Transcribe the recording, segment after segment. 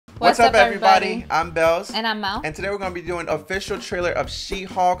What's up, everybody? I'm Belz. And I'm Mel. And today we're going to be doing official trailer of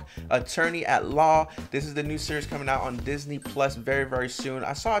She-Hulk, Attorney at Law. This is the new series coming out on Disney Plus very, very soon.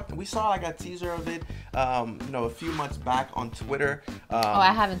 We saw like a teaser of it, a few months back on Twitter.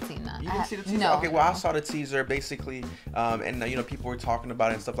 I haven't seen that. You didn't see the teaser? No. Okay, well, I saw the teaser basically, and people were talking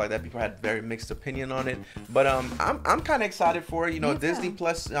about it and stuff like that. People had very mixed opinion on it, but I'm kind of excited for it. Disney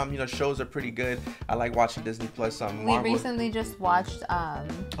Plus, shows are pretty good. I like watching Disney Plus. We recently just watched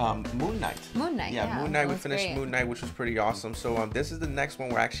Moon Knight. Yeah, Moon Knight. We finished great. Moon Knight, which was pretty awesome. So this is the next one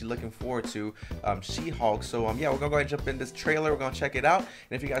we're actually looking forward to, She-Hulk. So yeah, we're gonna go ahead and jump in this trailer. We're gonna check it out, and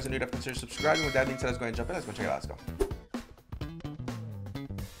if you guys are new, definitely consider subscribing. With that being said, let's go ahead and jump in. Let's go check it out. Let's go.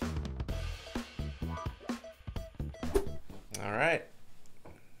 All right.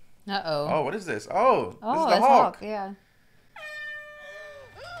 Oh, what is this? Oh, this is the Hulk. Yeah.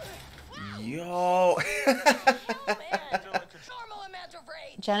 Yo.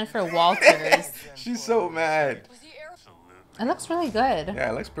 Jennifer Walkters. She's so mad. It looks really good. Yeah,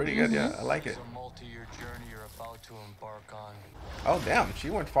 it looks pretty good. Yeah, I like it. Oh, damn.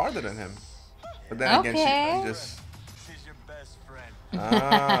 She went farther than him. But then again, she just... She's your best friend.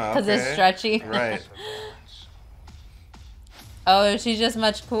 Because it's stretchy. Right. Oh, she's just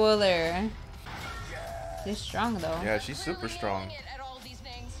much cooler. She's strong, though. Yeah, she's super strong.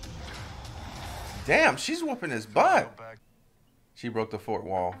 Damn, she's whooping his butt. She broke the fourth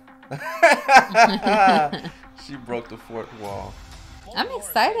wall. She broke the fourth wall. I'm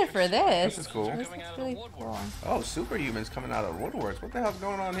excited for this. This is cool. This is really cool. Oh, superhumans coming out of woodworks. What the hell's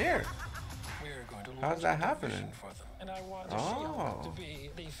going on here? How's that happening? Oh.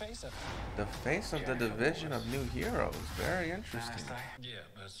 The face of the division of new heroes. Very interesting. Yeah,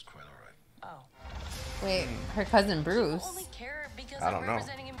 that's quite alright. Oh. Wait, her cousin Bruce. I don't know.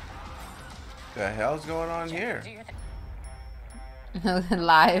 The hell's going on here?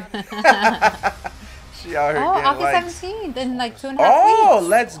 Live. She out here August 17th in like 2.5 weeks. Oh,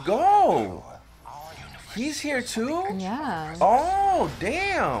 let's go. He's here too? Yeah. Oh,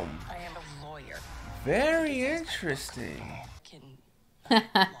 damn. I am a lawyer. Very interesting.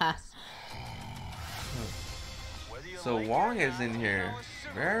 So Wong is in here.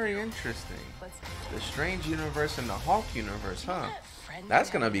 Very interesting. The Strange Universe and the Hulk Universe, huh? That's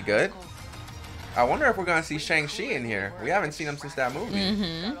gonna be good. I wonder if we're gonna see Shang-Chi in here. We haven't seen him since that movie.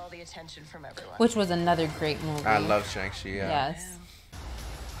 Mm-hmm. Which was another great movie. I love Shang-Chi, yeah.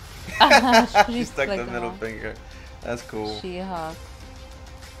 Yes. She stuck the middle finger. That's cool. She-Hulk.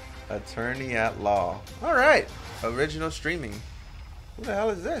 Attorney at Law. Alright. Original streaming. Who the hell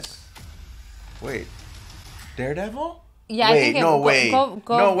is this? Wait. Daredevil? Yeah, wait, no way.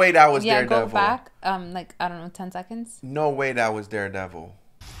 No way that was Daredevil. Yeah, go back. Like, I don't know, 10 seconds. No way that was Daredevil.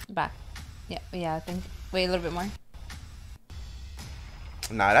 Back. Yeah, I think. Wait, a little bit more.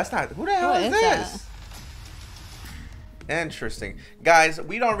 Nah, that's not. Who the hell is this? Interesting. Guys,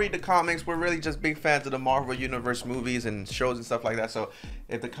 we don't read the comics. We're really just big fans of the Marvel Universe movies and shows and stuff like that. So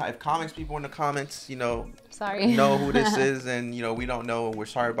if comics people in the comments, sorry, know who this is, and we don't know, we're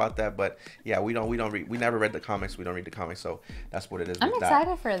sorry about that. But yeah, we never read the comics. We don't read the comics, so that's what it is. I'm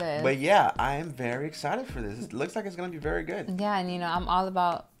excited for this. But yeah, I am very excited for this. It looks like it's gonna be very good. Yeah, and I'm all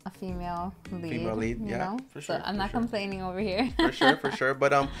about a female lead. Yeah, for sure. So I'm not complaining over here. For sure.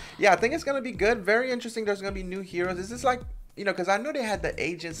 But yeah, I think it's gonna be good. Very interesting. There's gonna be new heroes. Is this like, because I know they had the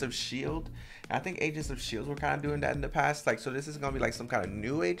Agents of S.H.I.E.L.D. I think Agents of S.H.I.E.L.D. were kind of doing that in the past. Like, so this is gonna be like some kind of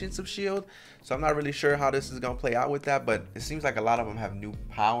new Agents of S.H.I.E.L.D. So I'm not really sure how this is gonna play out with that, but it seems like a lot of them have new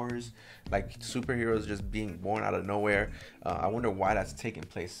powers, like superheroes just being born out of nowhere. I wonder why that's taking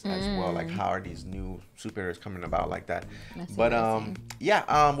place as well. Like, how are these new superheroes coming about like that? But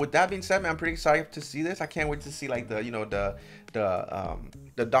yeah. With that being said, man, I'm pretty excited to see this. I can't wait to see like the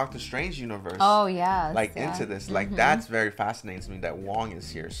Doctor Strange universe. Oh yeah. Like into this. Like that's very fascinating to me that Wong is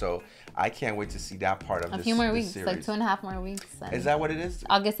here. So I can't wait to see that part of this. A few more weeks, series. like 2.5 more weeks. Is that what it is?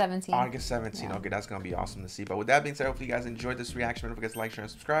 August 17th. August 17th. Yeah. Okay, that's gonna be awesome to see. But with that being said, hopefully you guys enjoyed this reaction. Don't forget to like, share,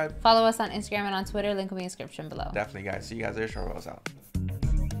 and subscribe. Follow us on Instagram and on Twitter. Link will be in the description below. Definitely, guys. See you guys there. Struckbybelz out.